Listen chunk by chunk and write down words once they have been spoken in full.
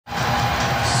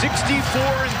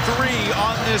64-3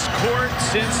 on this court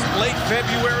since late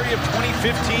February of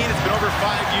 2015. It's been over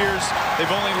 5 years.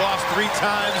 They've only lost 3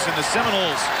 times, and the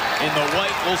Seminoles in the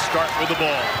white will start with the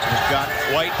ball. It got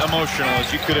quite emotional,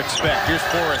 as you could expect. Here's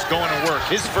Forrest going to work.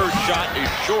 His first shot is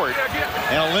short,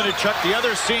 and Olejniczak, the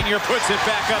other senior, puts it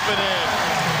back up and in.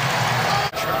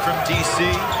 From DC,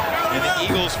 and the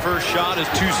Eagles' first shot is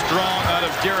too strong out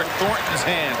of Derryck Thornton's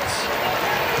hands.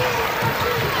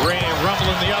 Ray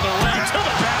rumbling the other way to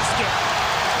the basket.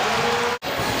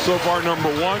 So far,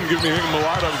 #1, giving him a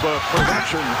lot of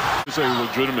production. He's a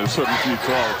legitimate 7 feet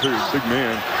tall, too. Big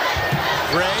man.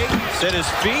 Ray set his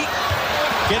feet,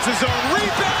 gets his own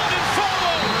rebound and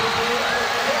follow.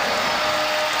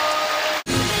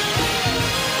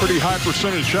 Pretty high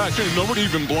percentage shot. Nobody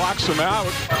even blocks him out.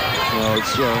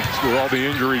 It's with all the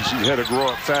injuries, he had to grow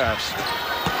up fast.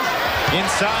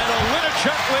 Inside,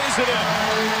 Olejniczak lays it in.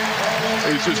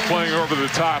 He's just playing over the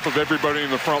top of everybody in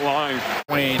the front line.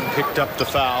 Wayne picked up the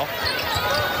foul.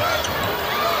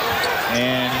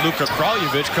 And Luka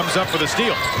Kraljevic comes up with a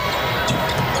steal.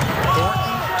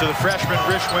 Thornton to the freshman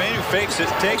Rich Wayne, who fakes it,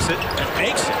 takes it, and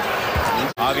makes it.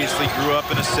 Obviously grew up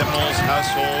in a Seminoles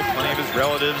household. Plenty of his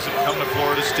relatives have come to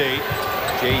Florida State.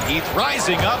 Jay Heath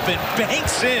rising up and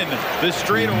banks in the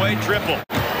straightaway triple.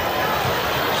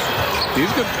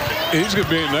 He's going to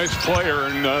be a nice player,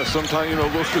 and sometimes, a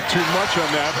little bit too much on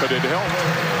that, but it helped.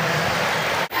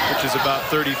 Which is about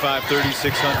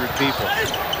 3,600 people.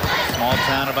 Small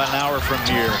town about an hour from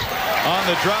here. On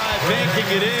the drive, banking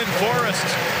it in. Forrest,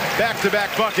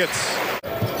 back-to-back buckets.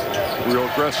 Real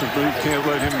aggressive move. Can't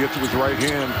let him get to his right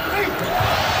hand.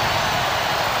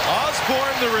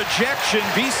 Osborne, the rejection.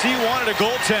 BC wanted a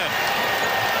goaltend.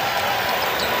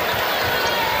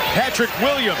 Patrick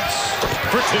Williams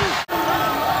for 2.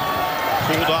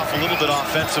 Cooled off a little bit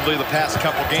offensively the past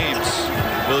couple games.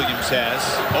 Williams has.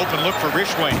 Open look for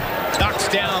Rishwain. Knocks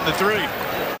down the 3.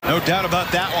 No doubt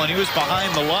about that one. He was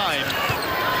behind the line.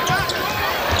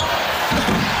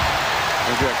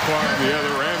 They got caught on the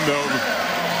other end, though.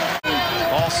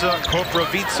 Balsa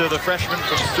Korivica, the freshman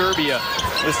from Serbia,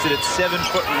 listed at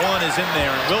 7'1", is in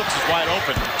there. And Wilkes is wide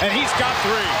open. And he's got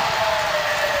 3.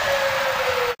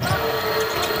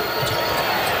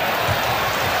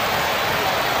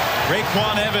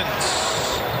 Raekwon Evans,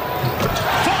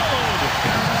 followed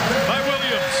by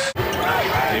Williams.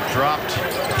 They've dropped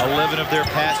 11 of their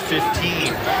past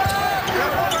 15.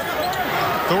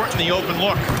 Thornton, the open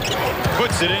look,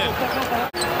 puts it in.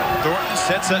 Thornton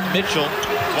sets up Mitchell,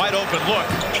 wide open look.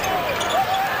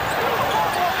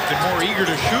 Been more eager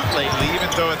to shoot lately, even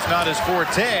though it's not his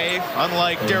forte,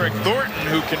 unlike Derryck Thornton,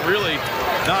 who can really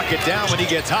knock it down when he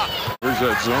gets hot. There's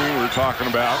that zone we were talking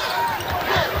about.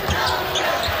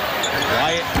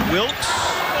 Wyatt Wilkes.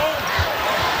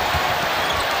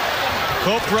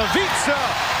 Korivica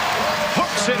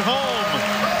hooks it home.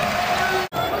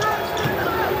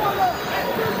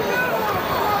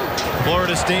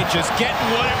 Florida State just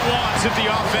getting what it wants at the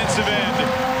offensive end.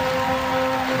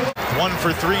 1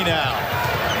 for 3 now.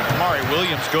 Kamari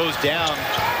Williams goes down.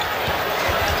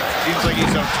 Seems like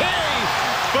he's okay,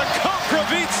 but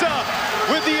Korivica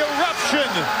with the eruption.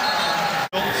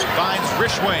 Finds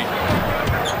Rishwain.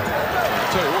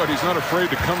 Tell you what, he's not afraid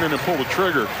to come in and pull the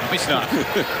trigger. No, he's not.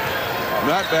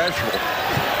 Not bashful.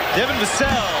 Devin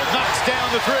Vassell knocks down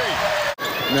the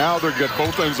 3. Now they've got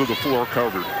both ends of the floor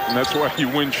covered, and that's why you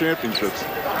win championships.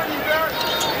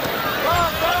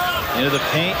 Into the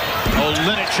paint,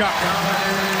 Olejniczak.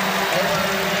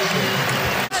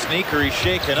 Sneaker, he's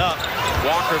shaken up.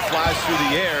 Walker flies through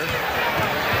the air.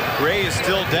 Gray is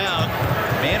still down.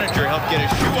 Manager helped get his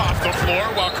shoe off the floor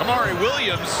while Kamari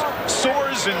Williams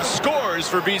soars and scores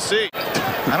for BC.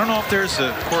 I don't know if there's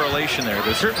a correlation there, but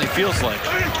it certainly feels like it.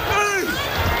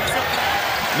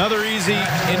 Another easy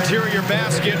interior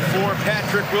basket for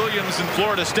Patrick Williams in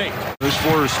Florida State. This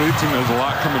Florida State team has a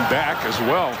lot coming back as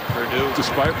well,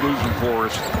 despite losing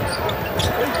Forrest.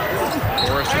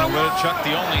 Forrest and Olejniczak,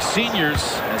 the only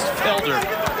seniors, as Felder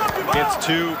gets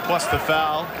 2 plus the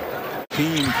foul.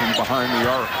 Team from behind the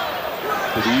arc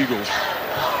for the Eagles.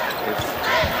 They've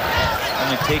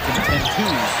only taken 10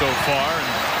 twos so far,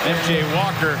 and MJ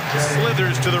Walker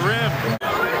slithers to the rim.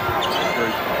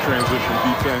 Great transition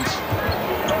defense.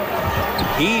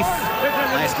 Heath,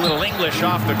 nice little English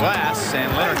off the glass,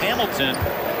 and Leonard Hamilton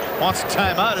wants a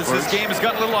timeout as this game has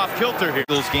gotten a little off kilter here.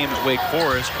 Eagles game at Wake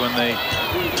Forest when they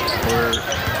were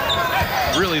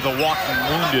really the walking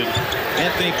wounded.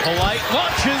 Anthony Polite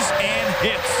launches and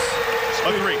hits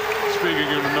a 3.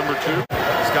 Speaking of number 2.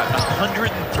 He's got 103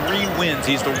 wins.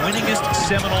 He's the winningest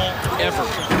Seminole ever.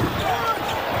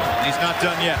 And he's not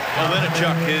done yet.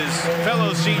 Olejniczak, his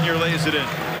fellow senior, lays it in.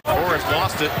 Forrest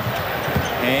lost it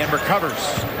and recovers.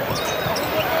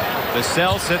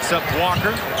 Vassell sets up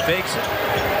Walker, fakes it,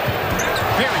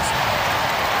 parries it.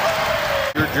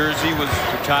 Your jersey was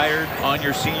retired on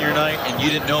your senior night, and you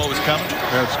didn't know it was coming?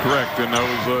 That's correct, and I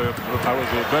was a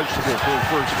vegetable for the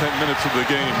first 10 minutes of the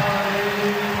game.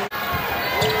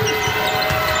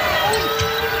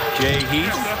 Jay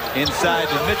Heath inside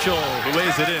to Mitchell, who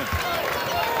lays it in.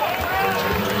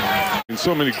 And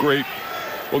so many great.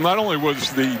 Well, not only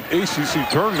was the ACC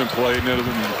tournament play, and then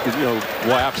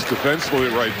lapsed defensively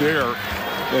right there,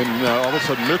 and all of a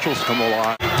sudden Mitchell's come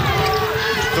alive.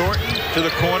 Thornton to the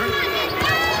corner.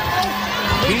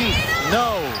 Heath,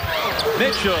 no.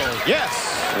 Mitchell, yes.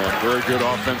 Yeah, very good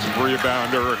offensive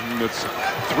rebounder, and it's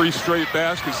 3 straight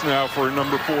baskets now for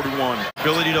number 41.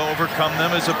 Ability to overcome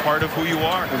them is a part of who you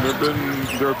are. And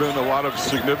there have been a lot of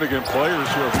significant players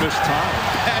who have missed time.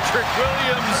 Patrick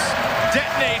Williams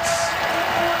detonates.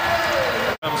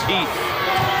 Comes Heath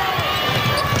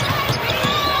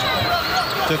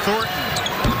to Thornton.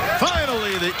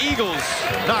 Finally, the Eagles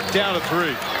knock down a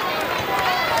 3.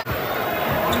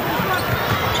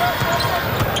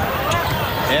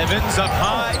 Evans up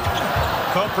high.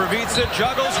 Korivica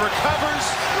juggles, recovers,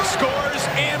 scores,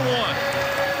 and 1.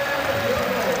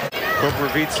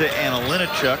 Korivica and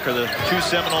Olejniczak are the 2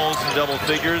 Seminoles in double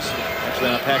figures.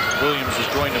 Actually, Patrick Williams has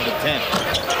joined them with 10.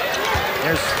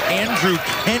 There's Andrew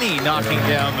Kenny knocking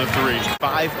down the 3.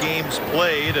 5 games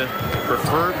played, a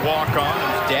preferred walk-on.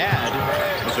 His dad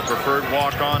was a preferred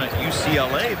walk-on at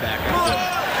UCLA back in the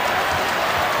day.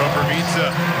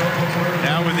 Korivica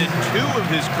now within 2 of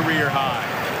his career high.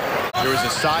 There was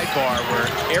a sidebar where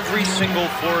every single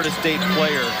Florida State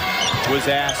player was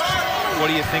asked, what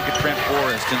do you think of Trent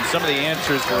Forrest? And some of the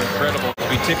answers were incredible.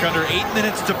 We tick under 8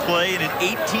 minutes to play in an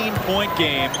 18-point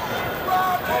game.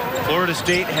 Florida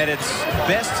State had its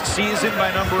best season by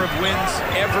number of wins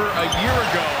ever a year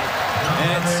ago,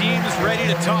 and it seems ready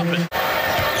to top it.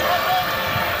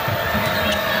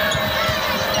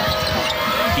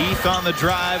 Heath on the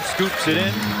drive, scoops it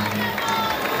in.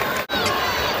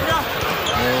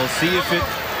 We'll see if it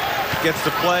gets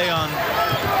to play on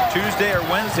Tuesday or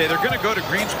Wednesday. They're going to go to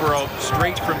Greensboro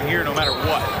straight from here no matter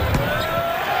what.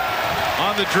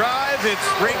 On the drive, it's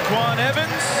Raekwon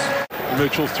Evans.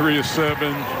 Mitchell 3 of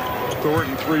 7.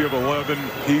 Thornton 3 of 11.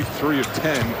 Heath 3 of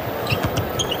 10.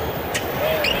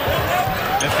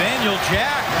 Nathaniel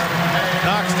Jack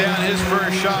knocks down his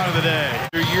first shot of the day.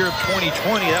 The year of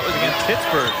 2020, that was against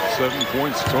Pittsburgh. 7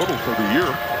 points total for the year.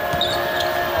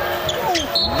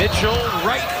 Mitchell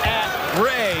right at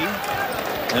Ray,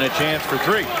 and a chance for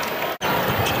 3.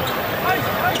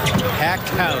 Packed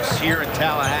house here in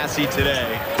Tallahassee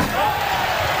today.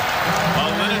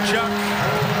 Olejniczak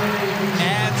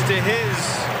adds to his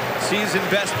season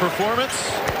best performance.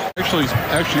 Actually,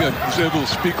 I was able to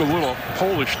speak a little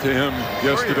Polish to him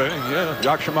yesterday. Yeah,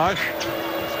 jak się masz?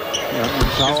 That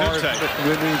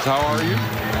means how are you?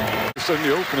 It's in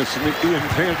the openness and the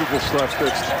intangible stuff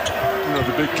that's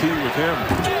the big key with him.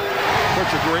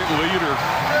 Such a great leader.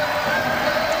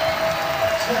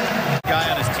 Guy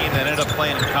on his team that ended up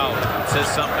playing in college. It says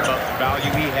something about the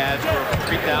value he has for over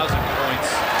 3,000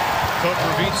 points.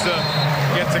 Korivica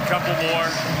gets a couple more.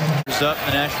 He's up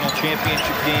in the national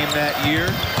championship game that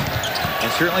year. And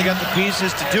certainly got the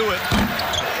pieces to do it.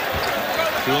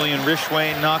 Julian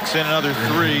Rishwain knocks in another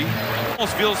 3.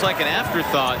 Almost feels like an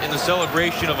afterthought in the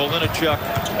celebration of Olejniczak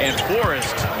and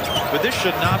Forrest. But this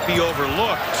should not be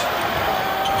overlooked.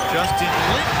 Justin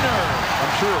Lindner.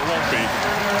 I'm sure it won't be.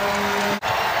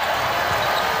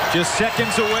 Just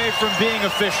seconds away from being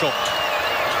official.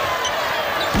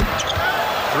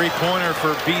 3-pointer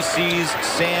for BC's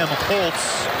Sam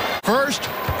Holtz. First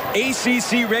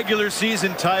ACC regular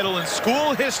season title in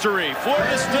school history.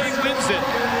 Florida State wins it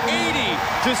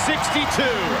 80-62.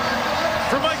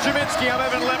 For Mike Jaminski, I'm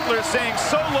Evan Lepler saying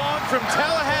so long from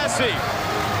Tallahassee.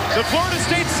 The Florida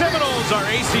State Seminoles are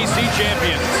ACC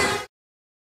champions.